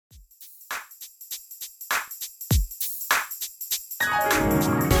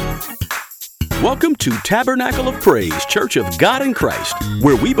Welcome to Tabernacle of Praise, Church of God in Christ,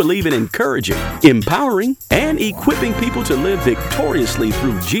 where we believe in encouraging, empowering, and equipping people to live victoriously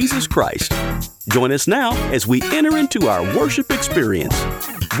through Jesus Christ. Join us now as we enter into our worship experience.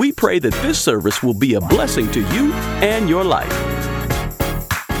 We pray that this service will be a blessing to you and your life.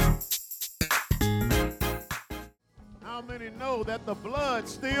 How many know that the blood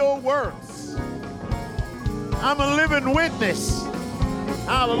still works? I'm a living witness.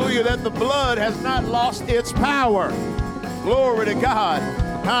 Hallelujah, that the blood has not lost its power. Glory to God.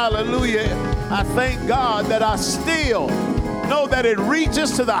 Hallelujah. I thank God that I still know that it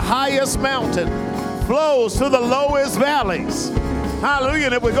reaches to the highest mountain, flows to the lowest valleys. Hallelujah.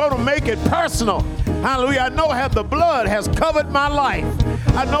 And if we're going to make it personal, hallelujah, I know how the blood has covered my life.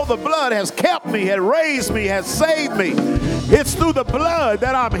 I know the blood has kept me, has raised me, has saved me. It's through the blood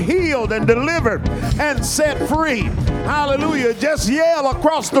that I'm healed and delivered and set free. Hallelujah. Just yell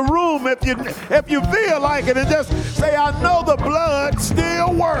across the room if you feel like it and just say, I know the blood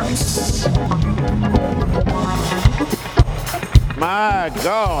still works. My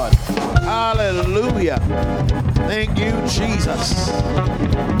God. Hallelujah. Thank you, Jesus.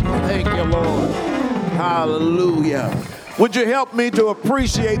 Thank you, Lord. Hallelujah. Would you help me to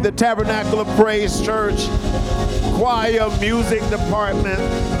appreciate the Tabernacle of Praise Church choir, music department?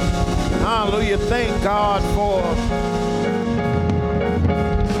 Hallelujah. Thank God for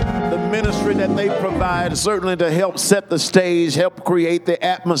the ministry that they provide, certainly to help set the stage, help create the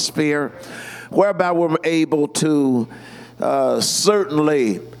atmosphere, whereby we're able to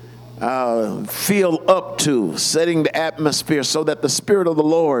certainly feel up to setting the atmosphere so that the Spirit of the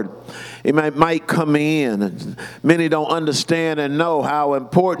Lord might come in. Many don't understand and know how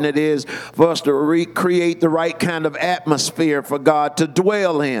important it is for us to recreate the right kind of atmosphere for God to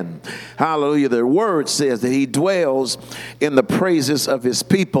dwell in. Hallelujah. The word says that he dwells in the praises of his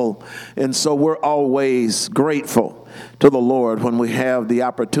people. And so we're always grateful to the Lord when we have the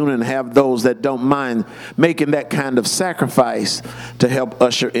opportunity and have those that don't mind making that kind of sacrifice to help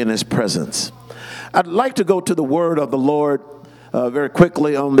usher in his presence. I'd like to go to the word of the Lord very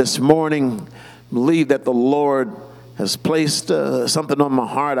quickly on this morning. I believe that the Lord has placed something on my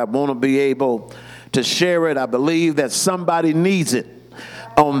heart. I want to be able to share it. I believe that somebody needs it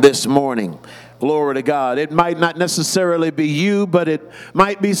on this morning. Glory to God. It might not necessarily be you, but it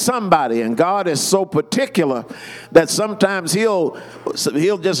might be somebody. And God is so particular that sometimes he'll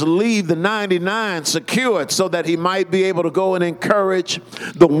just leave the 99 secured so that he might be able to go and encourage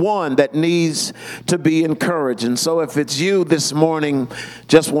the one that needs to be encouraged. And so if it's you this morning,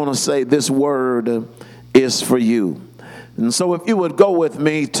 just want to say this word is for you. And so if you would go with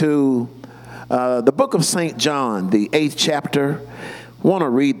me to the book of St. John, the 8th chapter. I want to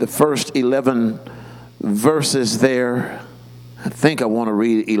read the first 11 verses there. I think I want to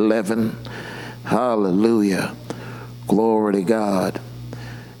read 11. Hallelujah. Glory to God.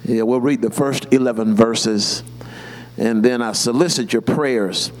 Yeah, we'll read the first 11 verses, and then I solicit your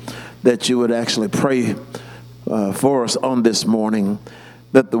prayers that you would actually pray for us on this morning,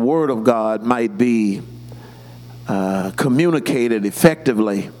 that the Word of God might be communicated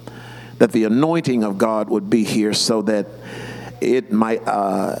effectively, that the anointing of God would be here so that it might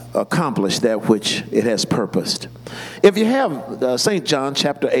accomplish that which it has purposed. If you have St. John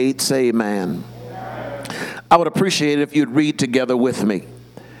chapter 8, say amen. I would appreciate it if you'd read together with me.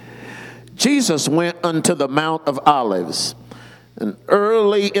 Jesus went unto the Mount of Olives, and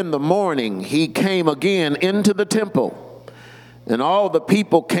early in the morning he came again into the temple, and all the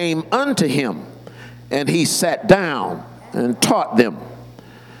people came unto him, and he sat down and taught them.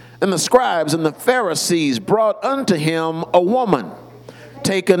 And the scribes and the Pharisees brought unto him a woman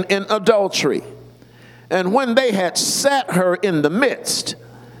taken in adultery. And when they had sat her in the midst,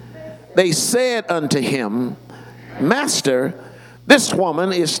 they said unto him, Master, this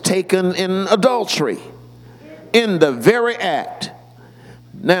woman is taken in adultery, in the very act.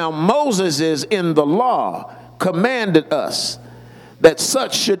 Now Moses is in the law commanded us that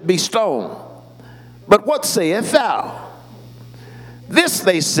such should be stoned. But what sayest thou? This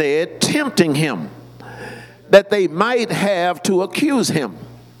they said, tempting him, that they might have to accuse him.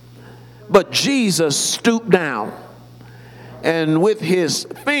 But Jesus stooped down, and with his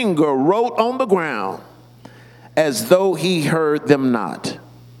finger wrote on the ground, as though he heard them not.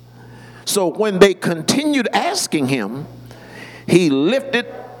 So when they continued asking him, he lifted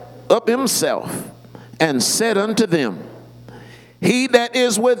up himself and said unto them, He that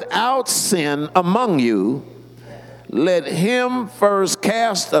is without sin among you, let him first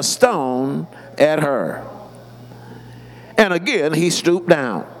cast a stone at her. And again he stooped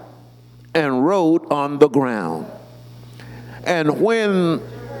down and wrote on the ground. And when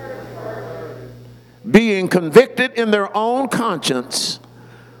being convicted in their own conscience,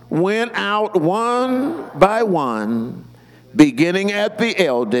 went out one by one, beginning at the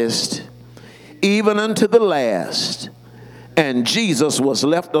eldest, even unto the last. And Jesus was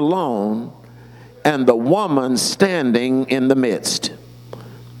left alone, and the woman standing in the midst.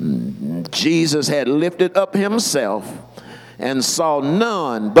 Jesus had lifted up himself and saw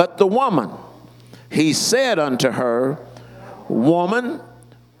none but the woman. He said unto her, Woman,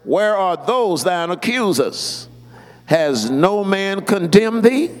 where are those thine accusers? Has no man condemned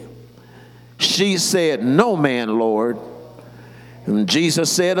thee? She said, No man, Lord. And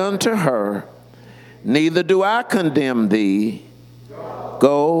Jesus said unto her, Neither do I condemn thee.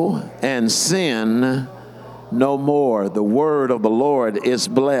 Go and sin no more. The word of the Lord is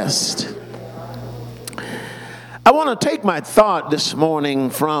blessed. I want to take my thought this morning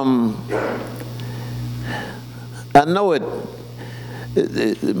from, I know it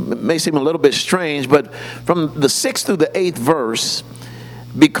may seem a little bit strange, but from the 6th through the 8th verse,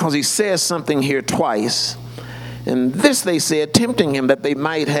 because he says something here twice. And this they said, tempting him that they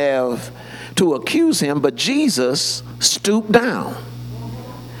might have to accuse him, but Jesus stooped down.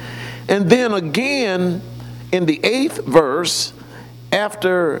 And then again in the 8th verse,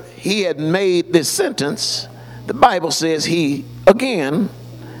 after he had made this sentence, the Bible says he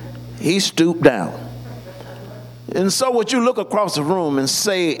stooped down. And so would you look across the room and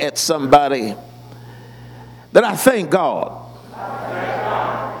say at somebody that I thank God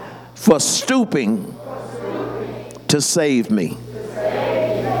for stooping to save me.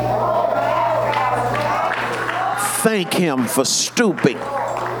 Thank him for stooping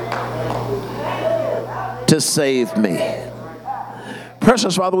to save me.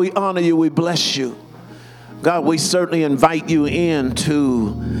 Precious Father, we honor you, we bless you. God, we certainly invite you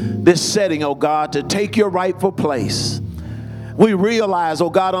into this setting, oh God, to take your rightful place. We realize,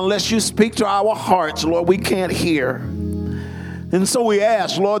 oh God, unless you speak to our hearts, Lord, we can't hear. And so we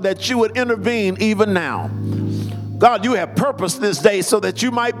ask, Lord, that you would intervene even now. God, you have purposed this day so that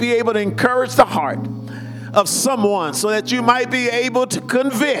you might be able to encourage the heart of someone, so that you might be able to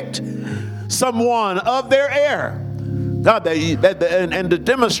convict someone of their error. God, and to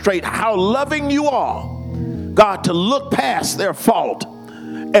demonstrate how loving you are. God, to look past their fault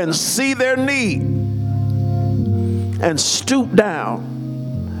and see their need and stoop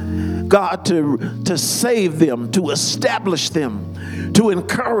down. God, to save them, to establish them, to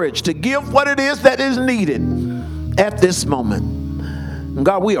encourage, to give what it is that is needed at this moment. And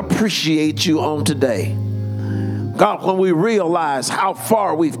God, we appreciate you on today. God, when we realize how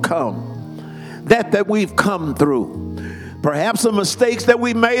far we've come, that we've come through, perhaps the mistakes that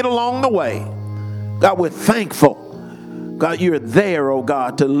we made along the way, God, we're thankful. God, you're there, oh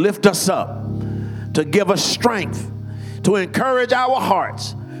God, to lift us up, to give us strength, to encourage our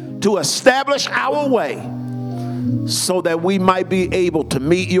hearts, to establish our way, so that we might be able to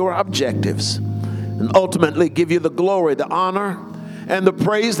meet your objectives and ultimately give you the glory, the honor, and the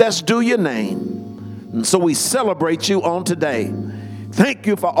praise that's due your name. And so we celebrate you on today. Thank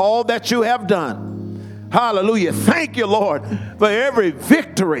you for all that you have done. Hallelujah. Thank you, Lord, for every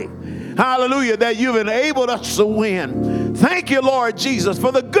victory. Hallelujah, that you've enabled us to win. Thank you, Lord Jesus,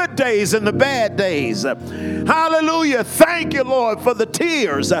 for the good days and the bad days. Hallelujah. Thank you, Lord, for the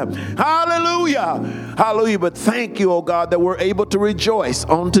tears. Hallelujah. Hallelujah. But thank you, oh God, that we're able to rejoice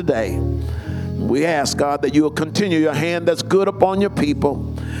on today. We ask, God, that you will continue your hand that's good upon your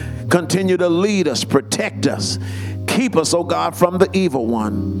people. Continue to lead us, protect us. Keep us, oh God, from the evil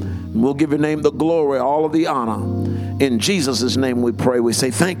one. We'll give your name the glory, all of the honor. In Jesus' name we pray. We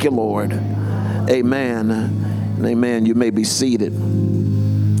say thank you, Lord. Amen and amen. You may be seated.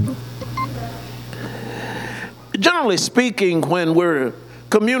 Generally speaking, when we're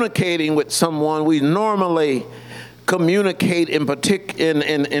communicating with someone, we normally communicate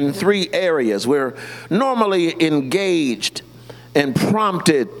in three areas. We're normally engaged and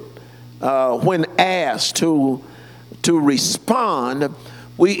prompted when asked to respond.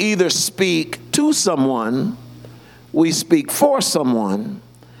 We either speak to someone, we speak for someone,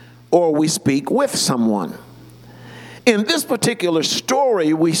 or we speak with someone. In this particular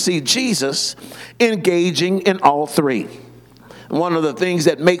story, we see Jesus engaging in all three. One of the things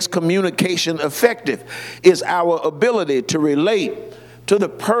that makes communication effective is our ability to relate to the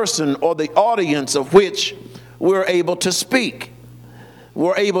person or the audience of which we're able to speak.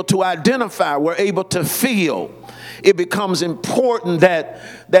 We're able to identify, we're able to feel. It becomes important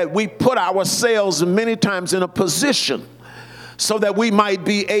that we put ourselves many times in a position so that we might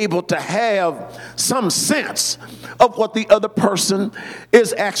be able to have some sense of what the other person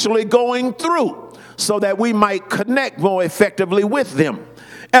is actually going through, so that we might connect more effectively with them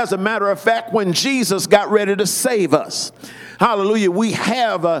As a matter of fact, when Jesus got ready to save us, hallelujah, we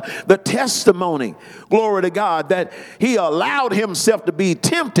have the testimony, glory to God, that he allowed himself to be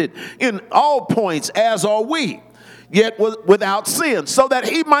tempted in all points, as are we, yet without sin, so that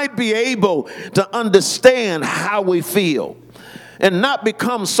he might be able to understand how we feel and not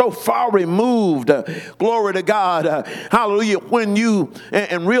become so far removed, glory to God, hallelujah, when you,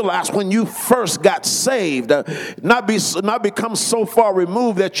 and realize when you first got saved, not become so far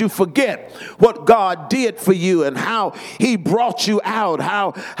removed that you forget what God did for you and how he brought you out,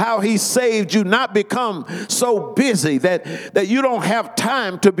 how he saved you, not become so busy that you don't have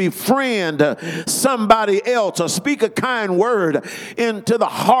time to befriend somebody else or speak a kind word into the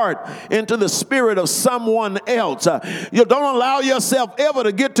heart, into the spirit of someone else. You don't allow yourself ever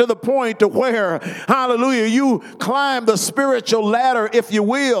to get to the point to where, hallelujah, you climb the spiritual ladder, if you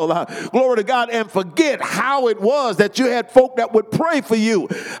will, glory to God, and forget how it was that you had folk that would pray for you,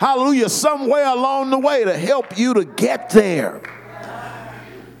 hallelujah, somewhere along the way to help you to get there.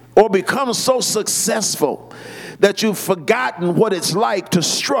 Or become so successful that you've forgotten what it's like to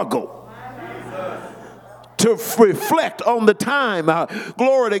struggle, to reflect on the time,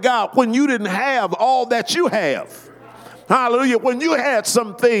 glory to God, when you didn't have all that you have. Hallelujah. When you had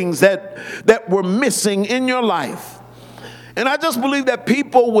some things that were missing in your life. And I just believe that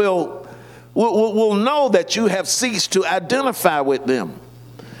people will know that you have ceased to identify with them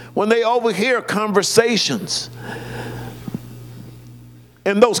when they overhear conversations.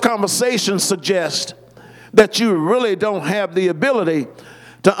 And those conversations suggest that you really don't have the ability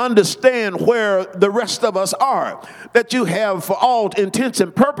to understand where the rest of us are, that you have, for all intents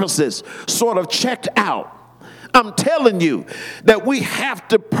and purposes, sort of checked out. I'm telling you that we have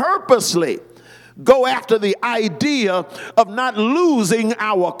to purposely go after the idea of not losing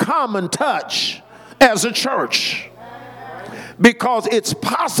our common touch as a church. Because it's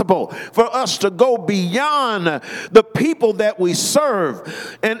possible for us to go beyond the people that we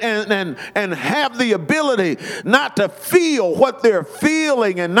serve and have the ability not to feel what they're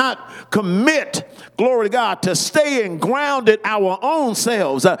feeling and not commit, glory to God, to staying grounded our own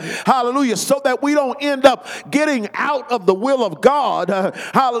selves. Hallelujah. So that we don't end up getting out of the will of God.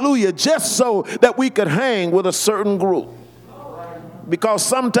 Hallelujah. Just so that we could hang with a certain group. Because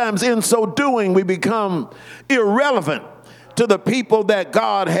sometimes in so doing, we become irrelevant to the people that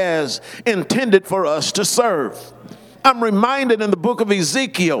God has intended for us to serve. I'm reminded in the book of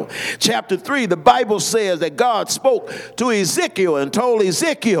Ezekiel, chapter 3, the Bible says that God spoke to Ezekiel and told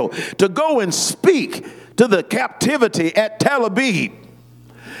Ezekiel to go and speak to the captivity at Tel Aviv.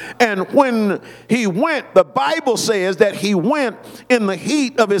 And when he went, the Bible says that he went in the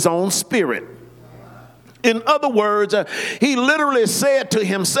heat of his own spirit. In other words, he literally said to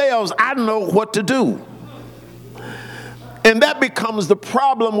himself, I know what to do. And that becomes the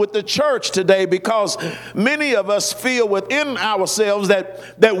problem with the church today, because many of us feel within ourselves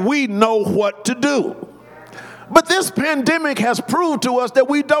that we know what to do. But this pandemic has proved to us that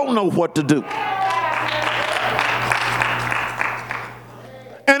we don't know what to do.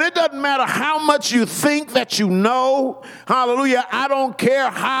 And it doesn't matter how much you think that you know. Hallelujah. I don't care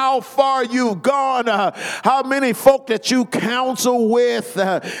how far you've gone, how many folk that you counsel with.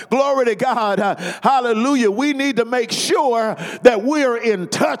 Glory to God. Hallelujah. We need to make sure that we're in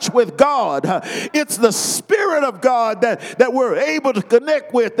touch with God. It's the Spirit of God that we're able to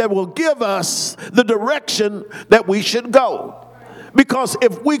connect with that will give us the direction that we should go. Because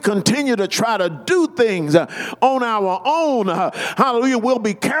if we continue to try to do things on our own, hallelujah, we'll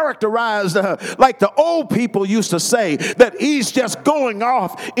be characterized like the old people used to say, that he's just going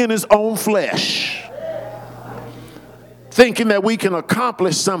off in his own flesh, thinking that we can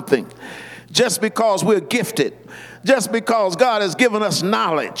accomplish something just because we're gifted, just because God has given us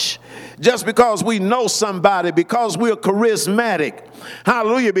knowledge, just because we know somebody, because we're charismatic,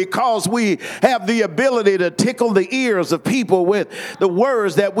 hallelujah, because we have the ability to tickle the ears of people with the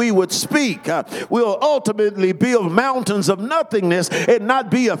words that we would speak. We'll ultimately build mountains of nothingness and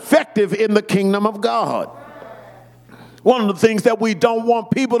not be effective in the kingdom of God. One of the things that we don't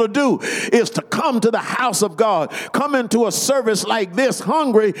want people to do is to come to the house of God, come into a service like this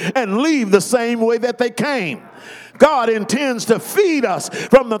hungry and leave the same way that they came. God intends to feed us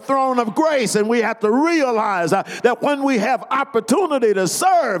from the throne of grace, and we have to realize that when we have opportunity to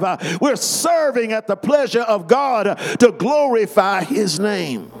serve, we're serving at the pleasure of God to glorify his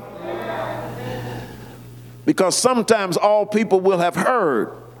name. Because sometimes all people will have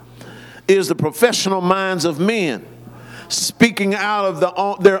heard is the professional minds of men speaking out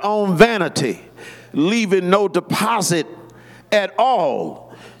of their own vanity, leaving no deposit at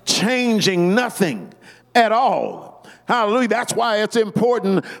all, changing nothing at all. Hallelujah. That's why it's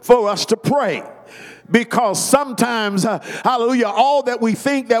important for us to pray. Because sometimes, hallelujah, all that we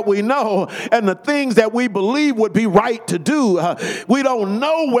think that we know and the things that we believe would be right to do, we don't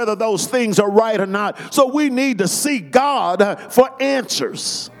know whether those things are right or not. So we need to seek God for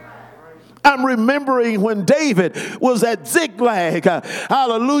answers. I'm remembering when David was at Ziklag,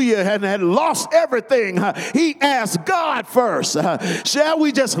 hallelujah, and had lost everything. He asked God first, shall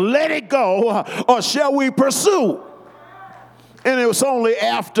we just let it go or shall we pursue? And it was only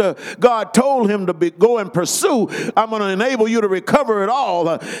after God told him to go and pursue, I'm going to enable you to recover it all,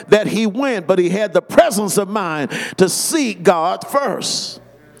 that he went. But he had the presence of mind to seek God first.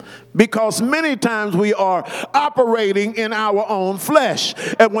 Because many times we are operating in our own flesh.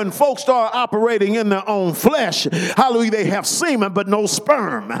 And when folks start operating in their own flesh, hallelujah, they have semen but no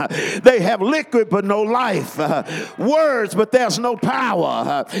sperm. They have liquid but no life. Words but there's no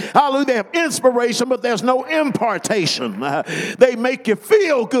power. Hallelujah, they have inspiration but there's no impartation. They make you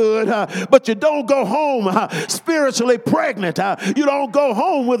feel good, but you don't go home spiritually pregnant. You don't go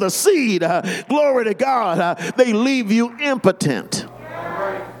home with a seed. Glory to God. They leave you impotent.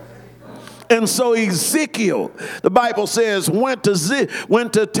 And so Ezekiel, the Bible says, went to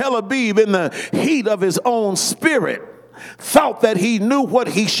Tel Aviv in the heat of his own spirit, thought that he knew what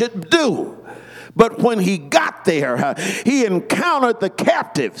he should do. But when he got there, he encountered the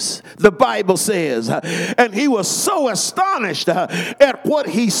captives, the Bible says, and he was so astonished at what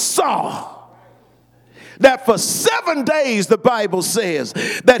he saw that for 7 days, the Bible says,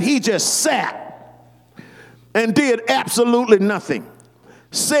 that he just sat and did absolutely nothing.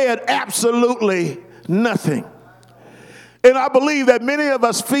 Said absolutely nothing. And I believe that many of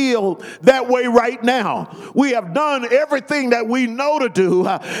us feel that way right now. We have done everything that we know to do,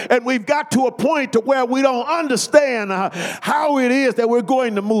 and we've got to a point to where we don't understand how it is that we're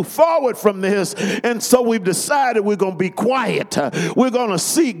going to move forward from this. And so we've decided we're going to be quiet. We're going to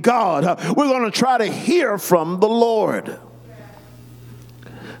seek God. We're going to try to hear from the Lord.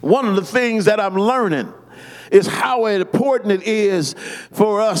 One of the things that I'm learning is how important it is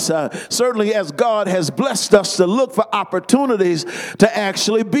for us, certainly as God has blessed us, to look for opportunities to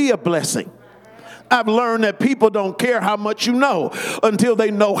actually be a blessing. I've learned that people don't care how much you know until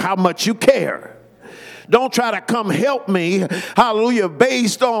they know how much you care. Don't try to come help me, hallelujah,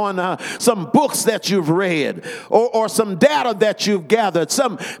 based on some books that you've read or some data that you've gathered,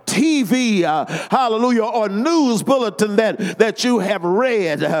 some TV, hallelujah, or news bulletin that you have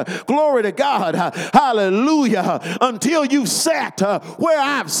read. Glory to God, hallelujah. Until you've sat where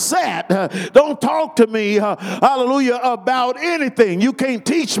I've sat, don't talk to me, hallelujah, about anything. You can't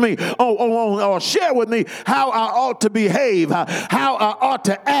teach me or share with me how I ought to behave, how I ought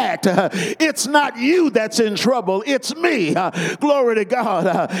to act. It's not you that's in trouble. It's me. Glory to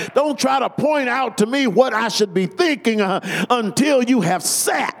God. Don't try to point out to me what I should be thinking until you have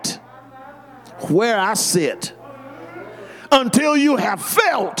sat where I sit. Until you have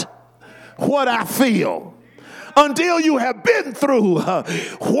felt what I feel. Until you have been through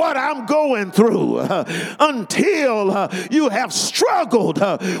what I'm going through. Until you have struggled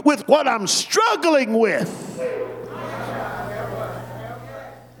with what I'm struggling with.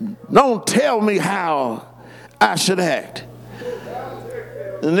 Don't tell me how I should act.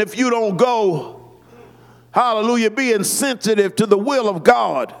 And if you don't go, hallelujah, being sensitive to the will of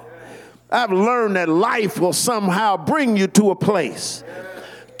God, I've learned that life will somehow bring you to a place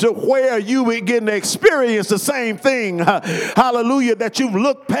to where you begin to experience the same thing, hallelujah, that you've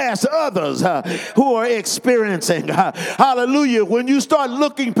looked past others who are experiencing. Hallelujah, when you start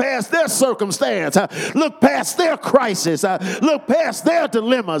looking past their circumstance, look past their crisis, look past their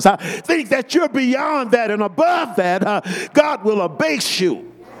dilemmas, think that you're beyond that and above that, God will abase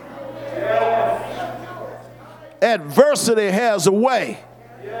you. Adversity has a way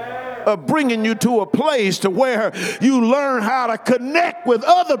of bringing you to a place to where you learn how to connect with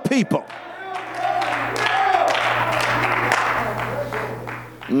other people.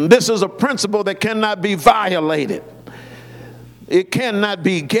 This is a principle that cannot be violated. It cannot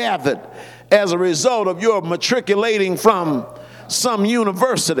be gathered as a result of your matriculating from some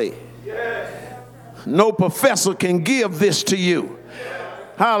university. No professor can give this to you.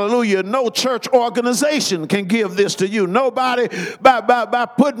 Hallelujah. No church organization can give this to you. Nobody by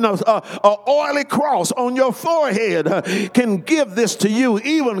putting a oily cross on your forehead can give this to you.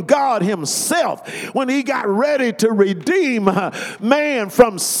 Even God himself, when he got ready to redeem man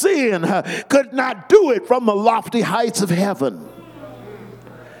from sin, could not do it from the lofty heights of heaven.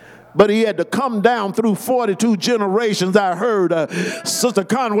 But he had to come down through 42 generations. I heard Sister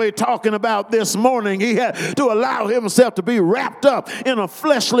Conway talking about this morning. He had to allow himself to be wrapped up in a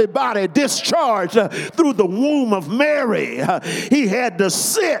fleshly body, discharged through the womb of Mary. He had to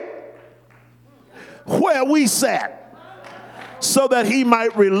sit where we sat so that he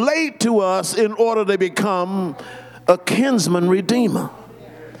might relate to us in order to become a kinsman redeemer.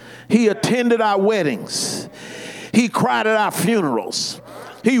 He attended our weddings. He cried at our funerals.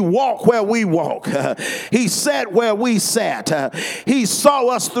 He walked where we walk. He sat where we sat. He saw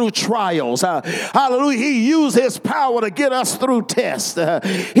us through trials. Hallelujah. He used his power to get us through tests.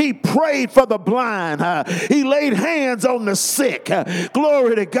 He prayed for the blind. He laid hands on the sick.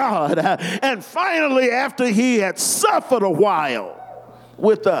 Glory to God. And finally, after he had suffered a while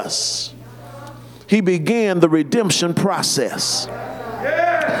with us, he began the redemption process.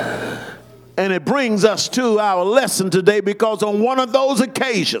 And it brings us to our lesson today, because on one of those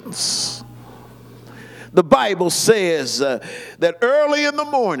occasions, the Bible says that early in the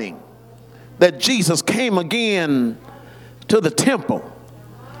morning that Jesus came again to the temple,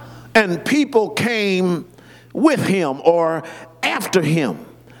 and people came with him or after him,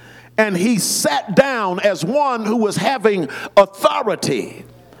 and he sat down as one who was having authority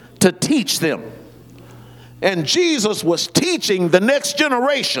to teach them. And Jesus was teaching the next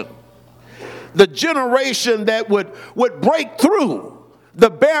generation, the generation that would break through the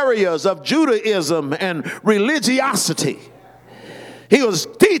barriers of Judaism and religiosity. He was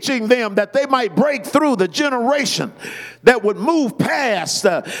teaching them that they might break through the generation that would move past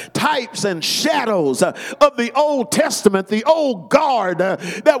types and shadows of the Old Testament, the old guard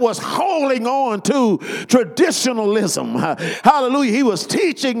that was holding on to traditionalism. Hallelujah. He was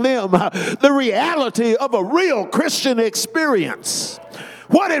teaching them the reality of a real Christian experience,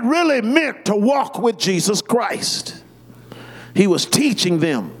 what it really meant to walk with Jesus Christ. He was teaching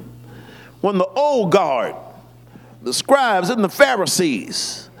them when the old guard, the scribes and the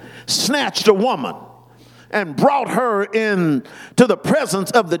Pharisees, snatched a woman and brought her in to the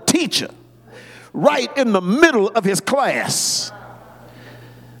presence of the teacher right in the middle of his class.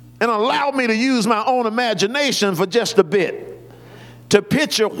 And allow me to use my own imagination for just a bit to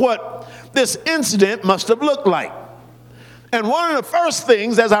picture what this incident must have looked like. And one of the first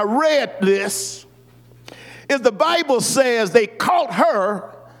things as I read this is the Bible says they caught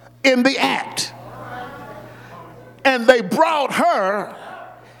her in the act. And they brought her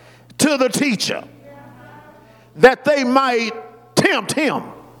to the teacher that they might tempt him.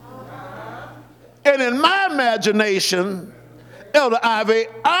 And in my imagination, Elder Ivy,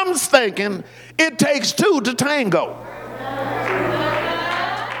 I'm thinking it takes two to tango.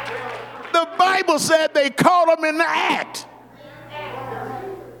 The Bible said they caught him in the act.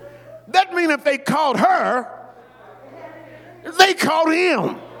 That means if they caught her, they caught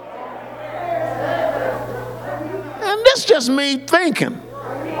him. And this just me thinking.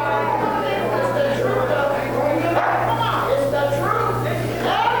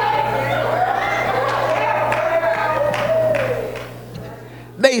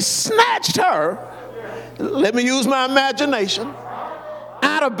 They snatched her, let me use my imagination,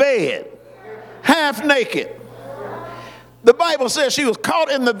 out of bed, half naked. The Bible says she was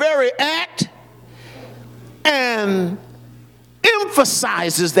caught in the very act and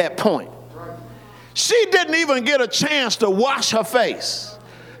emphasizes that point. She didn't even get a chance to wash her face,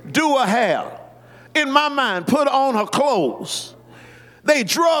 do her hair, in my mind, put on her clothes. They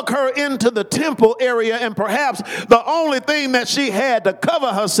drug her into the temple area, and perhaps the only thing that she had to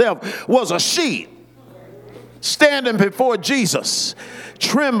cover herself was a sheet. Standing before Jesus,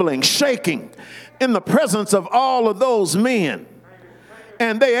 trembling, shaking, in the presence of all of those men.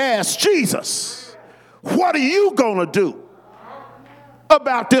 And they asked Jesus, what are you going to do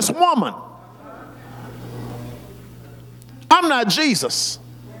about this woman? I'm not Jesus,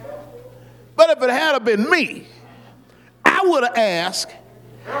 but if it had been me, I would have asked,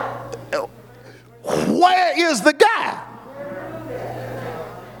 where is the guy?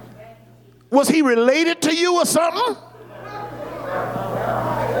 Was he related to you or something?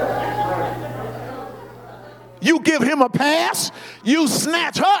 You give him a pass, you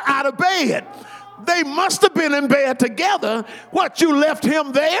snatch her out of bed. They must have been in bed together. What, you left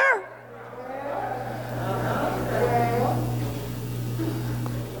him there?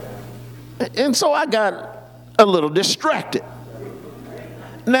 And so I got a little distracted.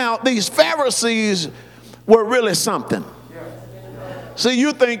 Now, these Pharisees were really something. See,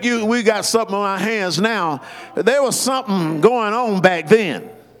 you think we got something on our hands now. There was something going on back then.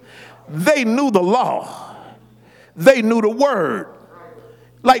 They knew the law. They knew the word.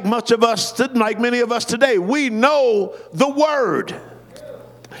 Like many of us today, we know the word.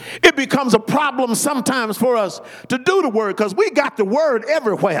 It becomes a problem sometimes for us to do the word because we got the word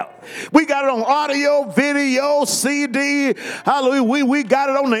everywhere. We got it on audio, video, CD. Hallelujah. We got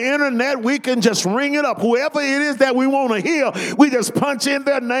it on the internet. We can just ring it up. Whoever it is that we want to hear, we just punch in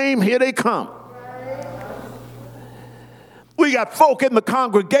their name. Here they come. We got folk in the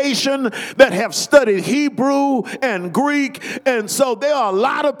congregation that have studied Hebrew and Greek, and so there are a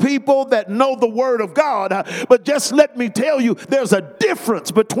lot of people that know the Word of God. But just let me tell you, there's a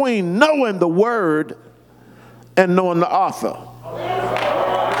difference between knowing the Word and knowing the author.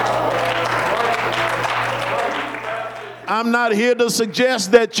 I'm not here to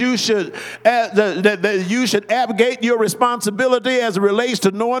suggest that you should abdicate your responsibility as it relates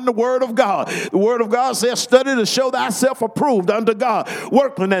to knowing the Word of God. The Word of God says, study to show thyself approved unto God,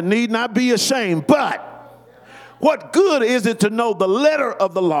 workman that need not be ashamed. But what good is it to know the letter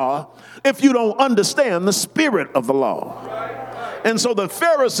of the law if you don't understand the spirit of the law? And so the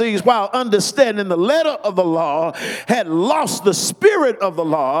Pharisees, while understanding the letter of the law, had lost the spirit of the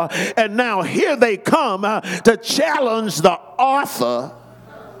law. And now here they come to challenge the author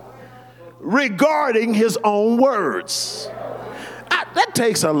regarding his own words. That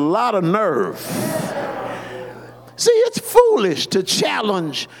takes a lot of nerve. See, it's foolish to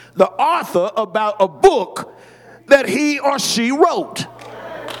challenge the author about a book that he or she wrote.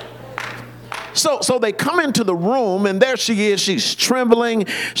 So they come into the room, and there she is. She's trembling.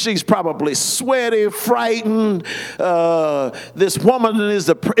 She's probably sweaty, frightened. This woman is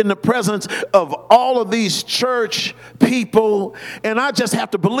in the presence of all of these church people, and I just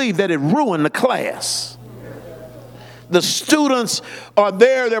have to believe that it ruined the class. The students are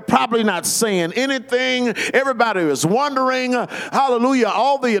there. They're probably not saying anything. Everybody is wondering. Hallelujah.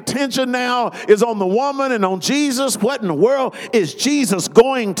 All the attention now is on the woman and on Jesus. What in the world is Jesus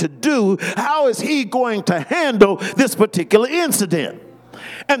going to do? How is he going to handle this particular incident?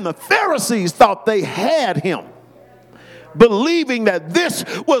 And the Pharisees thought they had him, believing that this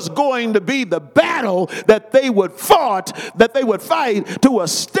was going to be the battle that they would fight to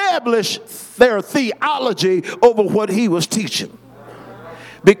establish their theology over what he was teaching.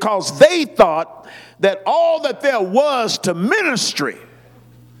 Because they thought that all that there was to ministry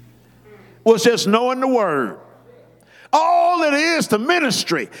was just knowing the word. All it is to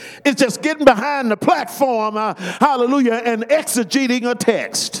ministry is just getting behind the platform, hallelujah, and exegeting a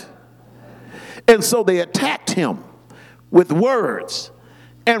text. And so they attacked him with words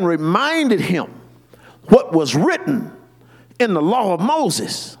and reminded him what was written in the law of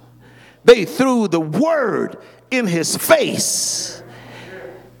Moses. They threw the word in his face.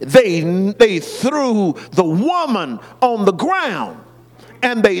 They threw the woman on the ground,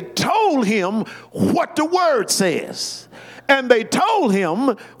 and they told him what the word says. And they told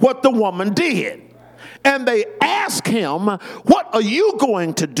him what the woman did. And they asked him, what are you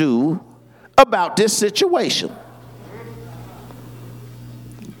going to do about this situation?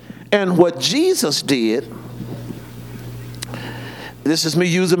 And what Jesus did, this is me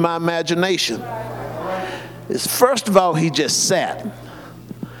using my imagination, is first of all, he just sat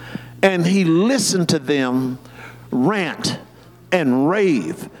and he listened to them rant and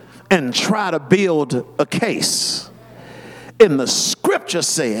rave and try to build a case. And the scripture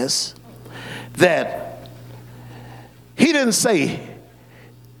says that he didn't say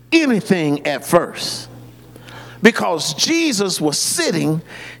anything at first because Jesus was sitting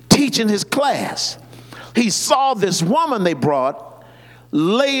teaching his class. He saw this woman they brought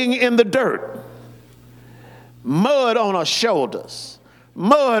laying in the dirt, mud on her shoulders,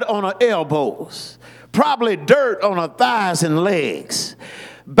 mud on her elbows, probably dirt on her thighs and legs.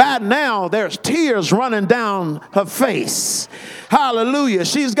 By now, there's tears running down her face. Hallelujah.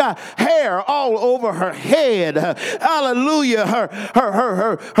 She's got hair all over her head. Hallelujah.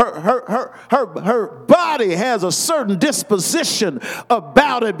 Her body has a certain disposition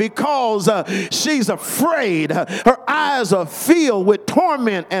about it because she's afraid. Her eyes are filled with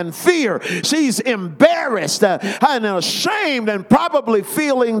torment and fear. She's embarrassed and ashamed and probably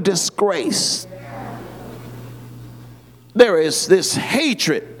feeling disgraced. There is this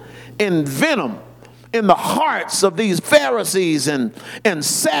hatred and venom in the hearts of these Pharisees and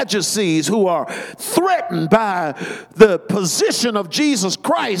Sadducees who are threatened by the position of Jesus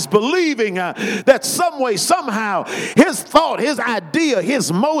Christ, believing that some way, somehow, his thought, his idea,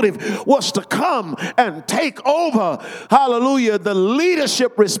 his motive was to come and take over, hallelujah, the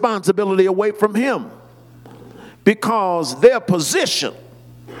leadership responsibility away from him, because their position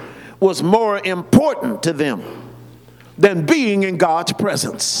was more important to them than being in God's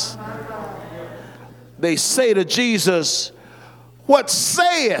presence. They say to Jesus, "What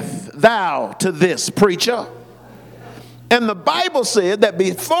sayest thou to this, preacher?" And the Bible said that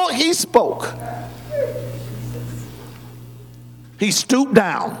before he spoke, he stooped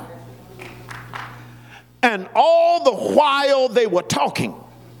down. And all the while they were talking,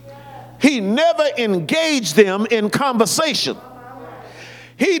 he never engaged them in conversation.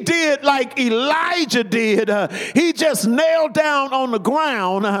 He did like Elijah did. He just knelt down on the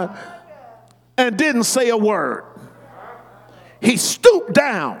ground and didn't say a word. He stooped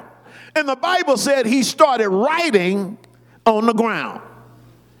down. And the Bible said he started writing on the ground.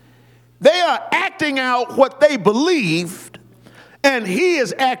 They are acting out what they believed, and he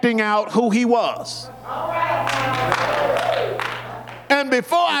is acting out who he was. And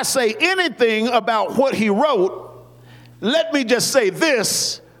before I say anything about what he wrote, let me just say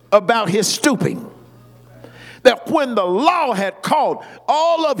this about his stooping. That when the law had caught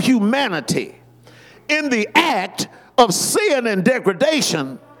all of humanity in the act of sin and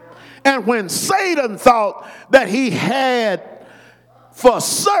degradation, and when Satan thought that he had for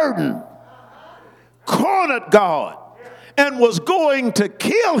certain cornered God and was going to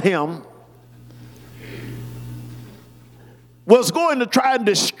kill him, was going to try and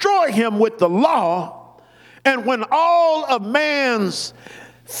destroy him with the law, and when all of man's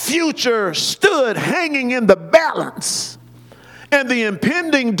future stood hanging in the balance, and the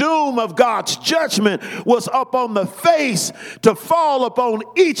impending doom of God's judgment was up on the face to fall upon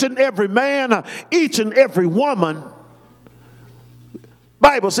each and every man, each and every woman,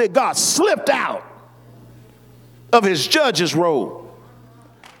 Bible said God slipped out of his judge's robe,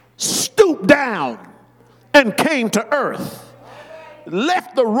 stooped down, and came to earth,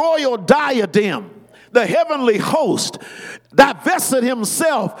 left the royal diadem, the heavenly host, divested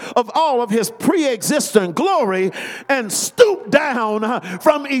himself of all of his pre-existent glory, and stooped down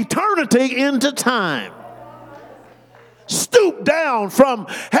from eternity into time. Stooped down from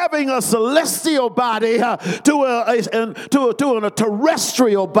having a celestial body to a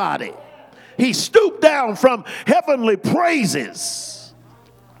terrestrial body. He stooped down from heavenly praises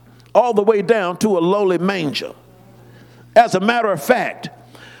all the way down to a lowly manger. As a matter of fact,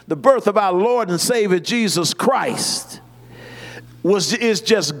 the birth of our Lord and Savior Jesus Christ is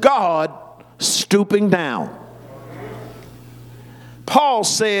just God stooping down. Paul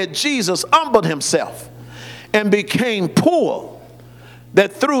said Jesus humbled himself and became poor,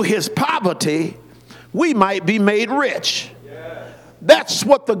 that through his poverty we might be made rich. That's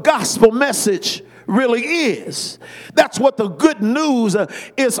what the gospel message really is. That's what the good news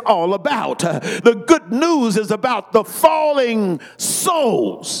is all about. The good news is about the falling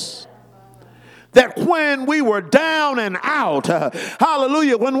souls. That when we were down and out,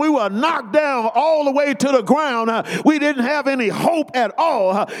 hallelujah, when we were knocked down all the way to the ground, we didn't have any hope at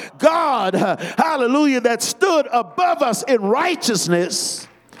all. God, hallelujah, that stood above us in righteousness,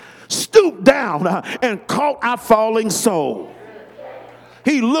 stooped down and caught our falling soul.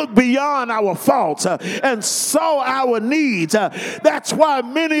 He looked beyond our faults and saw our needs. That's why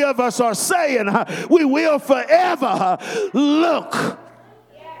many of us are saying we will forever look,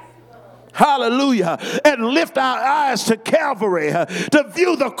 hallelujah, and lift our eyes to Calvary to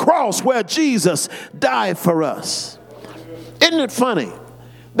view the cross where Jesus died for us. Isn't it funny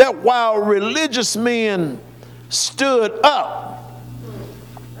that while religious men stood up,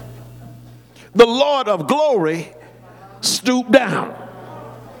 the Lord of glory stooped down?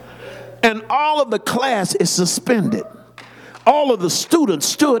 And all of the class is suspended. All of the students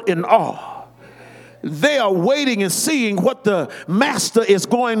stood in awe. They are waiting and seeing what the master is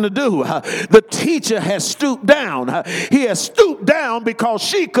going to do. The teacher has stooped down. He has stooped down because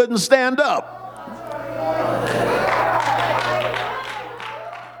she couldn't stand up.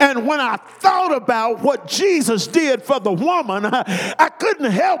 And when I thought about what Jesus did for the woman, I couldn't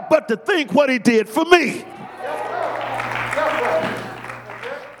help but to think what he did for me.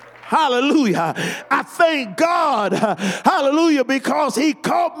 Hallelujah. I thank God, hallelujah, because he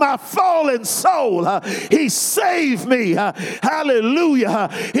caught my fallen soul. He saved me. Hallelujah.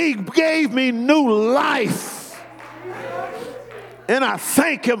 He gave me new life. And I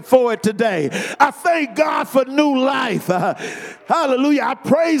thank him for it today. I thank God for new life. Hallelujah. I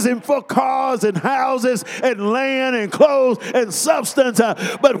praise him for cars and houses and land and clothes and substance.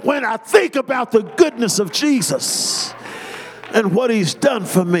 But when I think about the goodness of Jesus and what he's done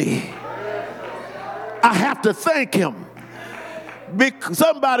for me, I have to thank him,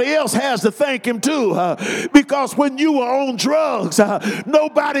 Somebody else has to thank him too, because when you were on drugs,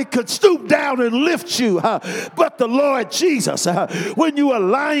 nobody could stoop down and lift you but the Lord Jesus. When you were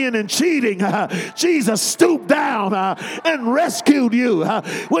lying and cheating, Jesus stooped down and rescued you.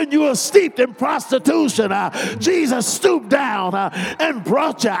 When you were steeped in prostitution, Jesus stooped down and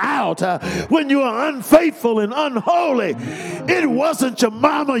brought you out. When you were unfaithful and unholy, it wasn't your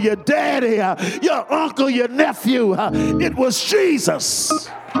mama, your daddy, your uncle, your nephew. It was Jesus.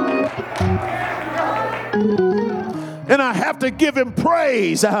 And I have to give him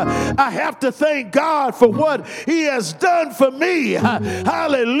praise. I have to thank God for what he has done for me.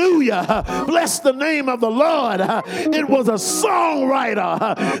 Hallelujah. Bless the name of the Lord. It was a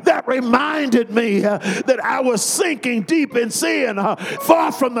songwriter that reminded me that I was sinking deep in sin,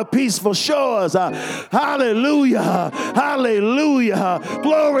 far from the peaceful shores. Hallelujah. Hallelujah.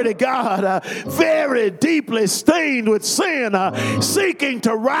 Glory to God. Very deeply stained with sin, seeking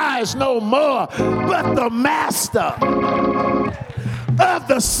to rise no more. But the Master of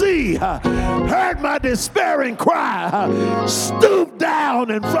the sea heard my despairing cry, stooped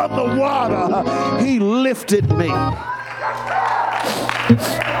down, and from the water he lifted me.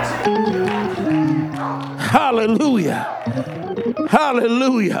 Hallelujah.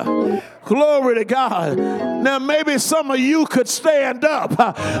 Hallelujah. Glory to God. Now maybe some of you could stand up.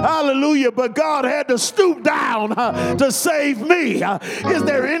 Hallelujah. But God had to stoop down to save me. Is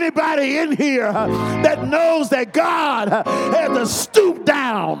there anybody in here that knows that God had to stoop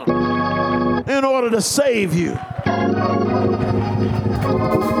down in order to save you?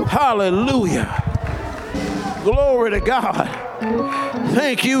 Hallelujah. Glory to God.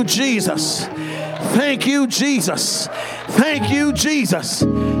 Thank you, Jesus. Thank you, Jesus. Thank you, Jesus.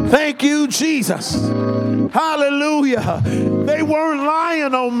 Thank you, Jesus. Hallelujah. They weren't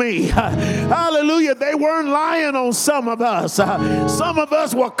lying on me. Hallelujah. They weren't lying on some of us. Some of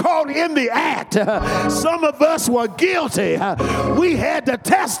us were caught in the act. Some of us were guilty. We had to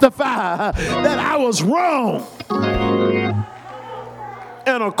testify that I was wrong.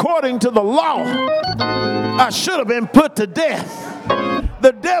 And according to the law, I should have been put to death.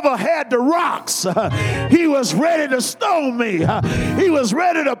 The devil had the rocks. He was ready to stone me. He was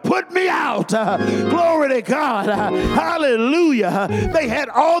ready to put me out. Glory to God. Hallelujah. They had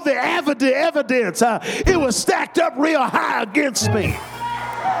all the evidence. It was stacked up real high against me.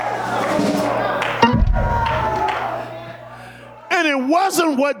 And it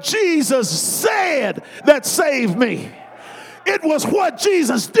wasn't what Jesus said that saved me. It was what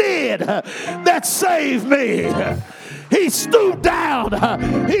Jesus did that saved me. He stooped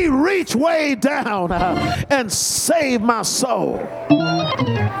down. He reached way down and saved my soul.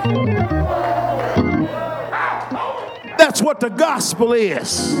 That's what the gospel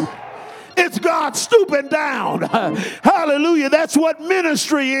is. It's God stooping down. Hallelujah. That's what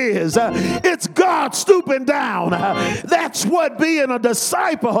ministry is. It's God stooping down. That's what being a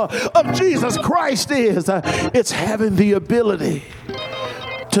disciple of Jesus Christ is. It's having the ability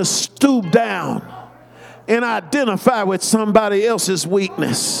to stoop down and identify with somebody else's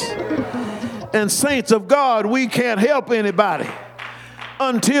weakness. And saints of God, we can't help anybody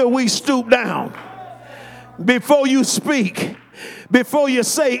until we stoop down. Before you speak, before you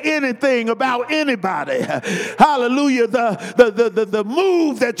say anything about anybody, hallelujah, the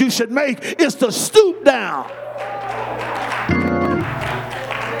move that you should make is to stoop down.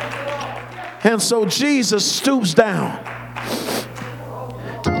 And so Jesus stoops down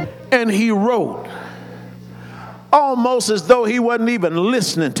and he wrote, almost as though he wasn't even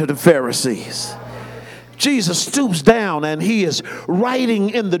listening to the Pharisees. Jesus stoops down and he is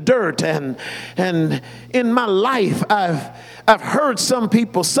writing in the dirt. And in my life, I've heard some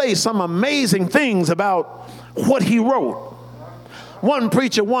people say some amazing things about what he wrote. One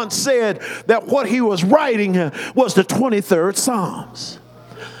preacher once said that what he was writing was the 23rd Psalms.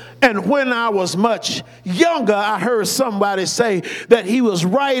 And when I was much younger, I heard somebody say that he was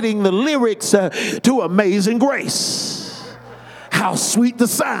writing the lyrics to Amazing Grace. How sweet the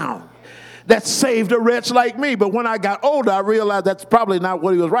sound that saved a wretch like me. But when I got older, I realized that's probably not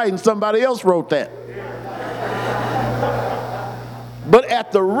what he was writing. Somebody else wrote that. But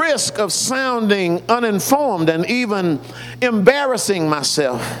at the risk of sounding uninformed and even embarrassing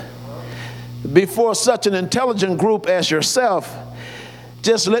myself before such an intelligent group as yourself,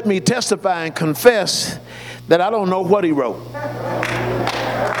 just let me testify and confess that I don't know what he wrote.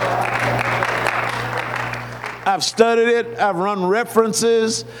 I've studied it. I've run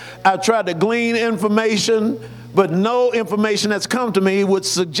references. I've tried to glean information, but no information that's come to me would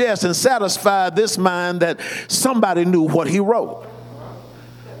suggest and satisfy this mind that somebody knew what he wrote.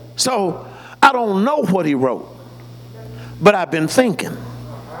 So I don't know what he wrote, but I've been thinking.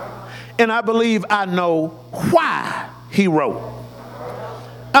 And I believe I know why he wrote.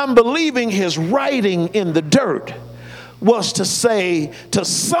 I'm believing his writing in the dirt was to say to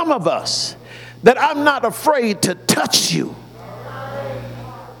some of us that I'm not afraid to touch you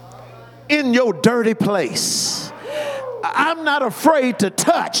in your dirty place. I'm not afraid to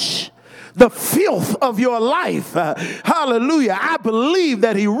touch the filth of your life. Hallelujah. I believe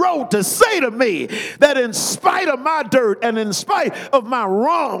that he wrote to say to me that in spite of my dirt and in spite of my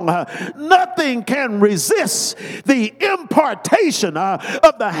wrong, nothing can resist the impartation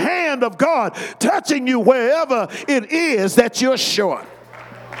of the hand of God touching you wherever it is that you're short.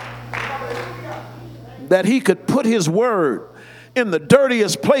 That he could put his word in the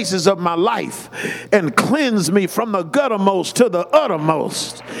dirtiest places of my life and cleanse me from the guttermost to the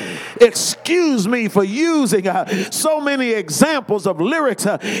uttermost. Excuse me for using so many examples of lyrics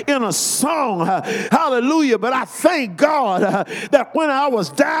in a song. Hallelujah. But I thank God that when I was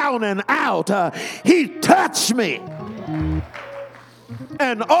down and out, he touched me.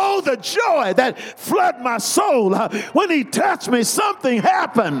 And oh, the joy that flooded my soul when he touched me, something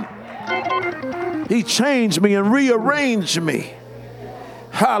happened. He changed me and rearranged me.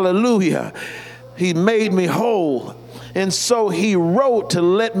 Hallelujah. He made me whole. And so he wrote to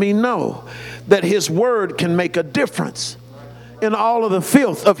let me know that his word can make a difference in all of the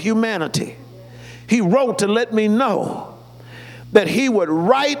filth of humanity. He wrote to let me know that he would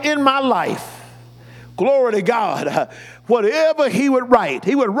write in my life. Glory to God. Whatever he would write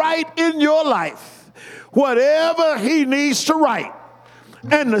in your life, whatever he needs to write.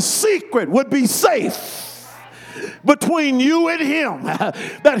 And the secret would be safe between you and him,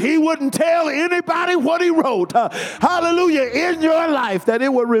 that he wouldn't tell anybody what he wrote. Hallelujah. In your life, that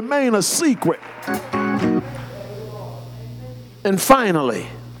it would remain a secret. And finally,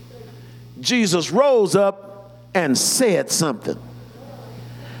 Jesus rose up and said something.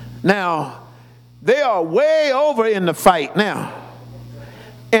 Now, they are way over in the fight now.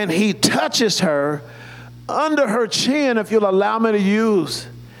 And he touches her under her chin, if you'll allow me to use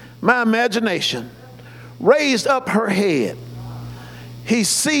my imagination, raised up her head. He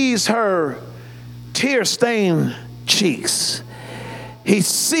sees her tear-stained cheeks. He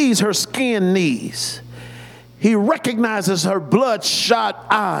sees her skinned knees. He recognizes her bloodshot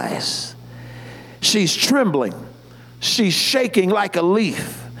eyes. She's trembling. She's shaking like a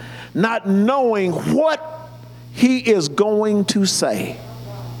leaf, not knowing what he is going to say.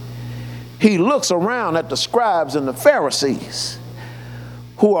 He looks around at the scribes and the Pharisees,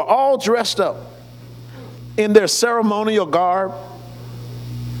 who are all dressed up in their ceremonial garb.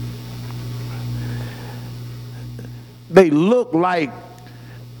 They look like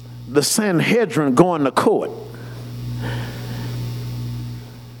the Sanhedrin going to court.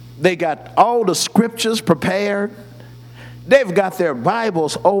 They got all the scriptures prepared. They've got their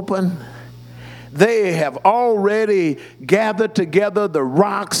Bibles open. They have already gathered together the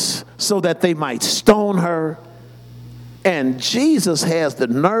rocks so that they might stone her. And Jesus has the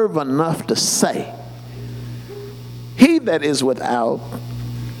nerve enough to say, "He that is without,"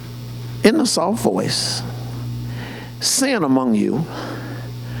 in a soft voice, "sin among you,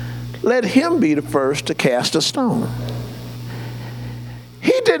 let him be the first to cast a stone."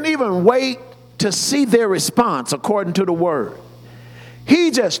 He didn't even wait to see their response according to the word.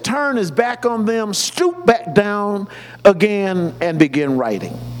 He just turned his back on them, stooped back down again, and began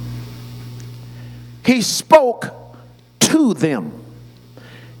writing. He spoke to them.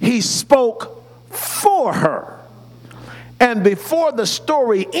 He spoke for her. And before the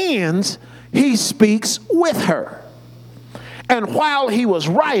story ends, he speaks with her. And while he was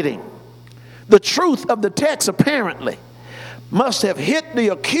writing, the truth of the text apparently must have hit the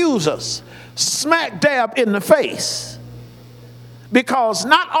accusers smack dab in the face. Because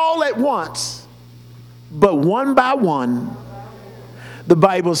not all at once, but one by one, the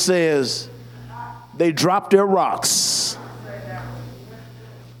Bible says they dropped their rocks.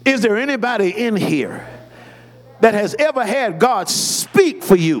 Is there anybody in here that has ever had God speak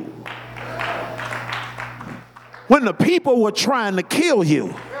for you when the people were trying to kill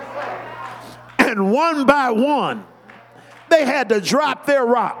you? And one by one, they had to drop their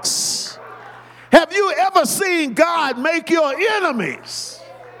rocks. Have you ever seen God make your enemies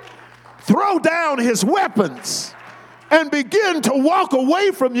throw down his weapons and begin to walk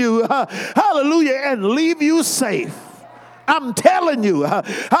away from you, hallelujah, and leave you safe? I'm telling you,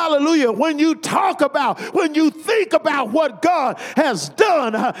 hallelujah, when you think about what God has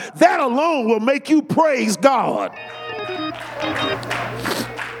done, that alone will make you praise God.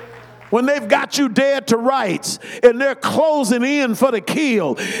 when they've got you dead to rights and they're closing in for the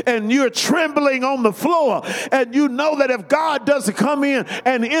kill and you're trembling on the floor and you know that if God doesn't come in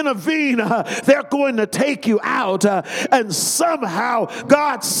and intervene, they're going to take you out. And somehow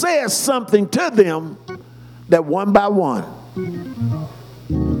God says something to them that one by one,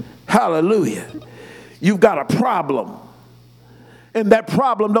 hallelujah, you've got a problem. And that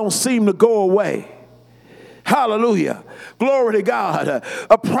problem don't seem to go away. Hallelujah. Glory to God.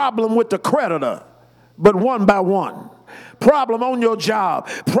 A problem with the creditor, but one by one. Problem on your job,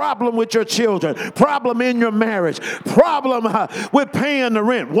 problem with your children, problem in your marriage, problem with paying the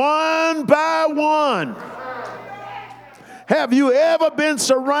rent, one by one. Have you ever been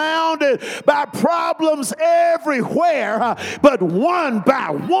surrounded by problems everywhere, but one by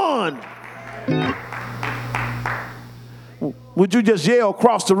one? Would you just yell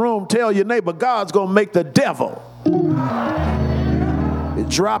across the room, tell your neighbor, God's going to make the devil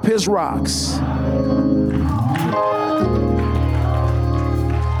drop his rocks.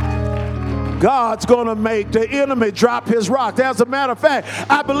 God's going to make the enemy drop his rocks. As a matter of fact,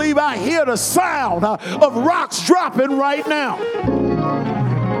 I believe I hear the sound of rocks dropping right now.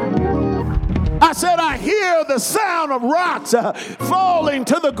 I said I hear the sound of rocks falling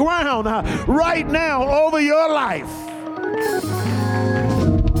to the ground right now over your life.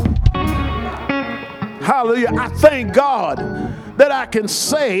 Hallelujah. I thank God that I can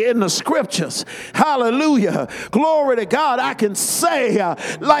say in the scriptures, hallelujah, glory to God, I can say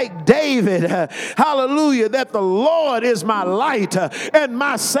like David, hallelujah, that the Lord is my light and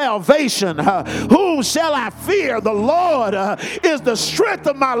my salvation. Whom shall I fear? The Lord is the strength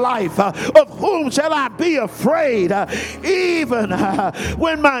of my life. Of whom shall I be afraid? Even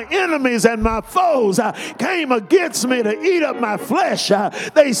when my enemies and my foes came against me to eat up my flesh,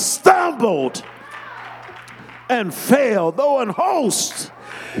 they stumbled and fail. Though an host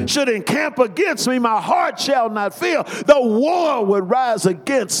should encamp against me, my heart shall not fear. Though war would rise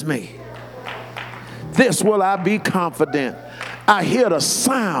against me, this will I be confident. I hear the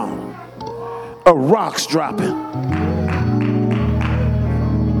sound of rocks dropping.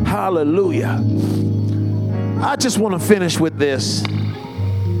 Hallelujah. I just want to finish with this.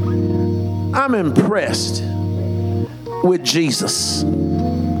 I'm impressed with Jesus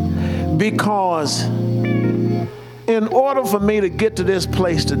because in order for me to get to this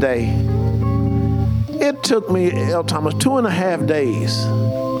place today, it took me, L. Thomas, 2.5 days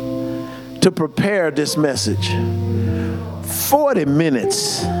to prepare this message, 40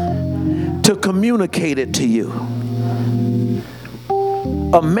 minutes to communicate it to you.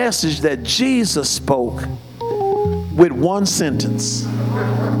 A message that Jesus spoke with one sentence.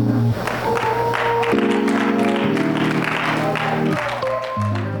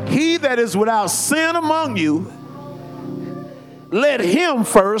 He that is without sin among you, let him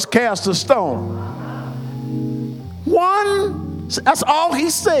first cast a stone. One, that's all he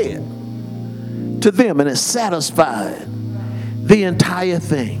said to them, and it satisfied the entire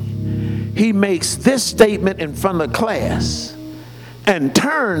thing. He makes this statement in front of the class and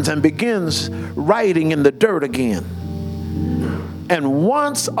turns and begins writing in the dirt again. And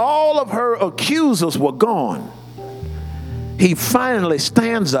once all of her accusers were gone, he finally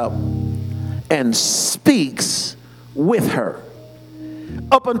stands up and speaks with her.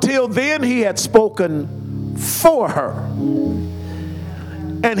 Up until then, he had spoken for her.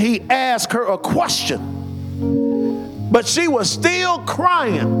 And he asked her a question, but she was still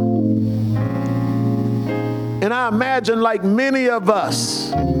crying. And I imagine, like many of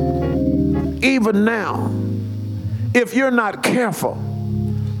us, even now, if you're not careful,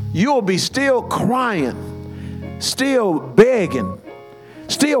 you'll be still crying, still begging,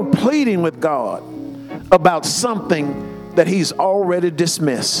 still pleading with God about something that he's already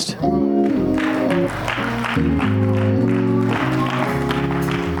dismissed.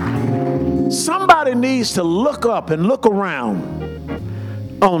 Somebody needs to look up and look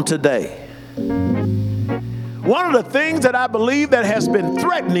around on today. One of the things that I believe that has been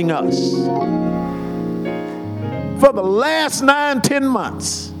threatening us for the last 9-10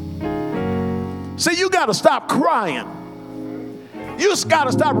 months. See, you got to stop crying. You just got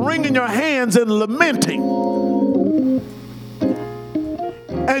to stop wringing your hands and lamenting.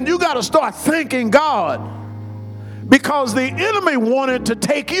 And you got to start thanking God, because the enemy wanted to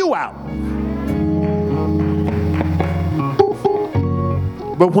take you out.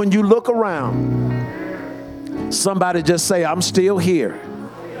 But when you look around, somebody just say, I'm still here.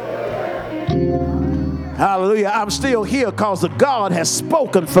 Hallelujah. I'm still here because the God has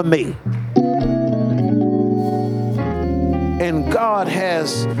spoken for me. And God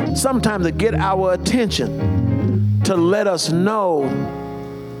has sometimes to get our attention to let us know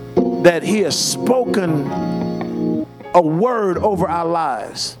that he has spoken a word over our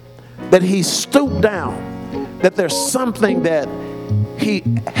lives, that he stooped down, that there's something that he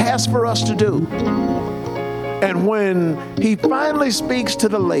has for us to do. And when he finally speaks to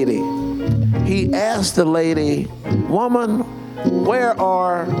the lady, he asks the lady, "Woman, where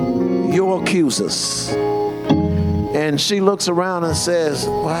are your accusers?" And she looks around and says,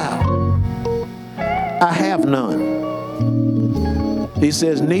 "Wow, I have none." He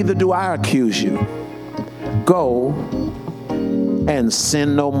says, "Neither do I accuse you. Go and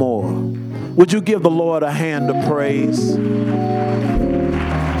sin no more." Would you give the Lord a hand of praise?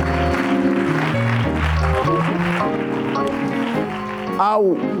 I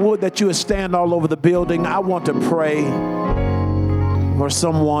would that you would stand all over the building. I want to pray for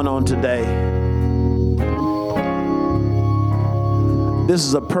someone on today. This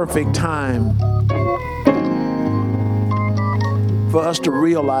is a perfect time for us to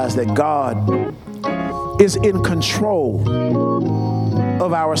realize that God is in control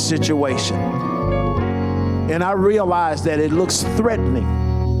of our situation. And I realize that it looks threatening.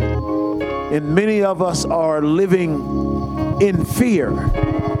 And many of us are living in fear.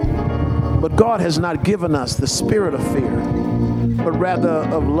 But God has not given us the spirit of fear, but rather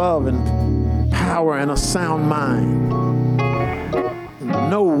of love and power and a sound mind.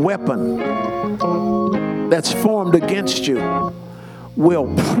 No weapon that's formed against you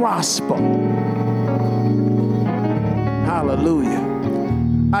will prosper. Hallelujah.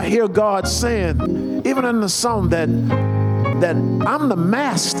 I hear God saying, even in the song, that I'm the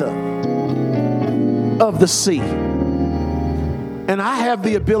master of the sea. And I have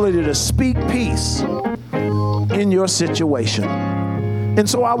the ability to speak peace in your situation. And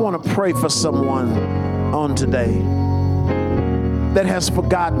so I want to pray for someone on today that has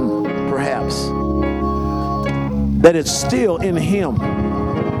forgotten, perhaps, that it's still in Him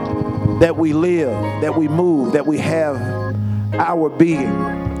that we live, that we move, that we have our being,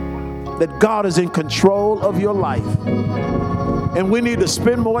 that God is in control of your life. And we need to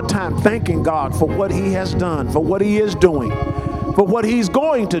spend more time thanking God for what He has done, for what He is doing, for what He's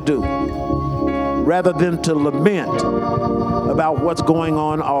going to do, rather than to lament about what's going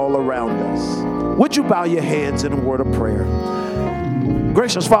on all around us. Would you bow your heads in a word of prayer?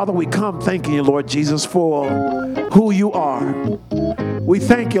 Gracious Father, we come thanking you, Lord Jesus, for who you are. We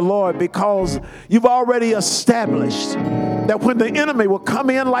thank you, Lord, because you've already established that when the enemy will come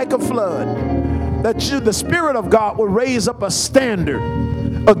in like a flood, that the Spirit of God will raise up a standard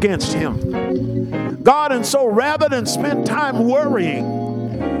against him. God, and so rather than spend time worrying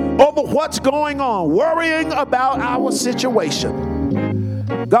over what's going on, worrying about our situation,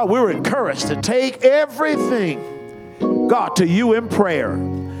 God, we're encouraged to take everything, God, to you in prayer,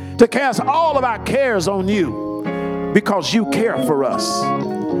 to cast all of our cares on you because you care for us.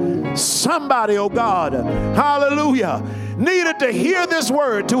 Somebody, oh God, hallelujah, needed to hear this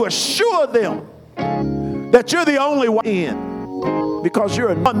word to assure them that you're the only one in. Because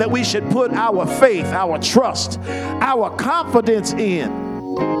you're one that we should put our faith, our trust, our confidence in.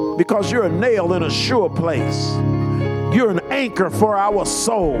 Because you're a nail in a sure place. You're an anchor for our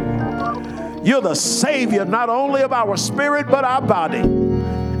soul. You're the Savior not only of our spirit but our body.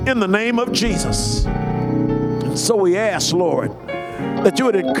 In the name of Jesus. And so we ask, Lord, that you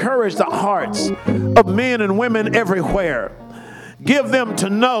would encourage the hearts of men and women everywhere. Give them to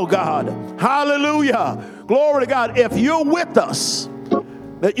know, God, hallelujah, glory to God, if you're with us,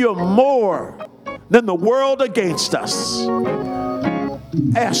 that you're more than the world against us.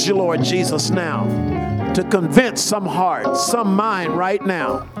 Ask you, Lord Jesus, now to convince some heart, some mind right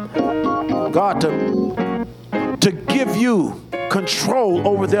now, God, to give you control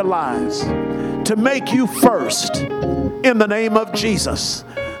over their lives, to make you first in the name of Jesus,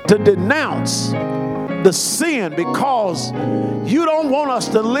 to denounce the sin, because you don't want us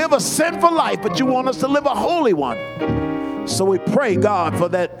to live a sinful life, but you want us to live a holy one. So we pray, God, for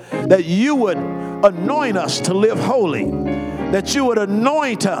that you would anoint us to live holy, that you would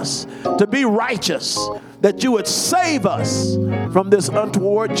anoint us to be righteous, that you would save us from this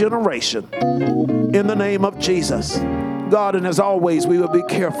untoward generation. In the name of Jesus. God, and as always, we will be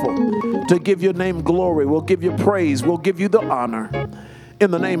careful to give your name glory. We'll give you praise. We'll give you the honor.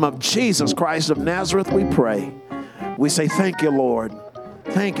 In the name of Jesus Christ of Nazareth, we pray. We say thank you, Lord.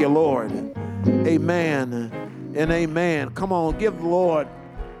 Thank you, Lord. Amen and amen. Come on, give the Lord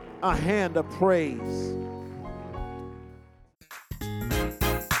a hand of praise.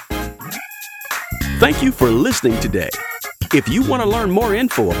 Thank you for listening today. If you want to learn more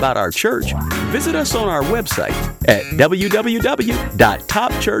info about our church, visit us on our website at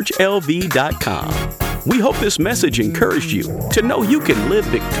www.topchurchlv.com. We hope this message encouraged you to know you can live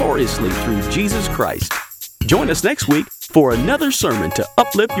victoriously through Jesus Christ. Join us next week for another sermon to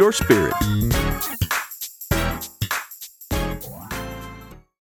uplift your spirit.